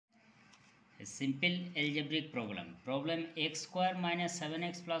A simple algebraic problem. Problem x square minus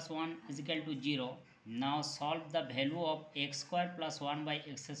 7x plus 1 is equal to 0. Now solve the value of x square plus 1 by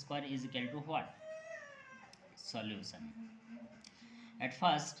x square is equal to what? Solution. At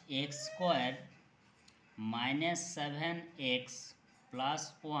first, x square minus 7x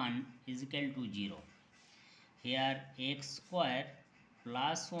plus 1 is equal to 0. Here x square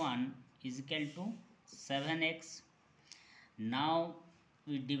plus 1 is equal to 7x. Now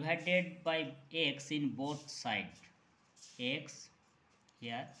we divided by x in both sides. X,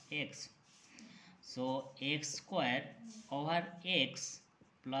 here x. So x square over x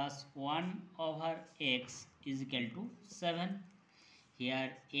plus 1 over x is equal to 7.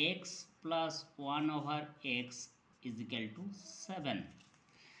 Here x plus 1 over x is equal to 7.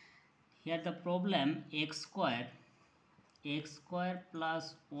 Here the problem x square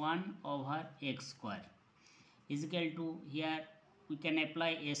plus 1 over x square is equal to, here we can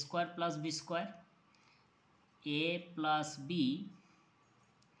apply a square plus b square, a plus b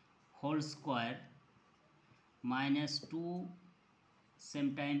whole square minus 2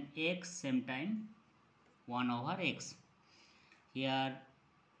 same time x same time 1 over x. Here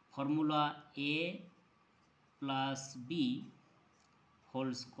formula a plus b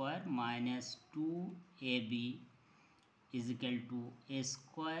whole square minus 2ab is equal to a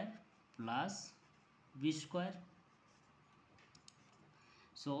square plus b square.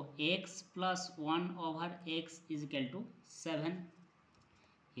 So x plus 1 over x is equal to 7.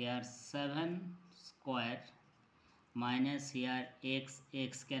 Here 7 square minus here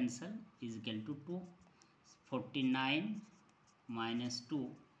x cancel is equal to 2. 49 minus 2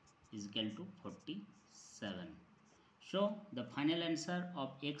 is equal to 47. So the final answer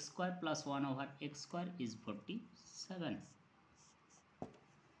of x square plus 1 over x square is 47.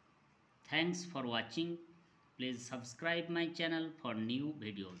 Thanks for watching. Please subscribe my channel for new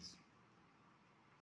videos.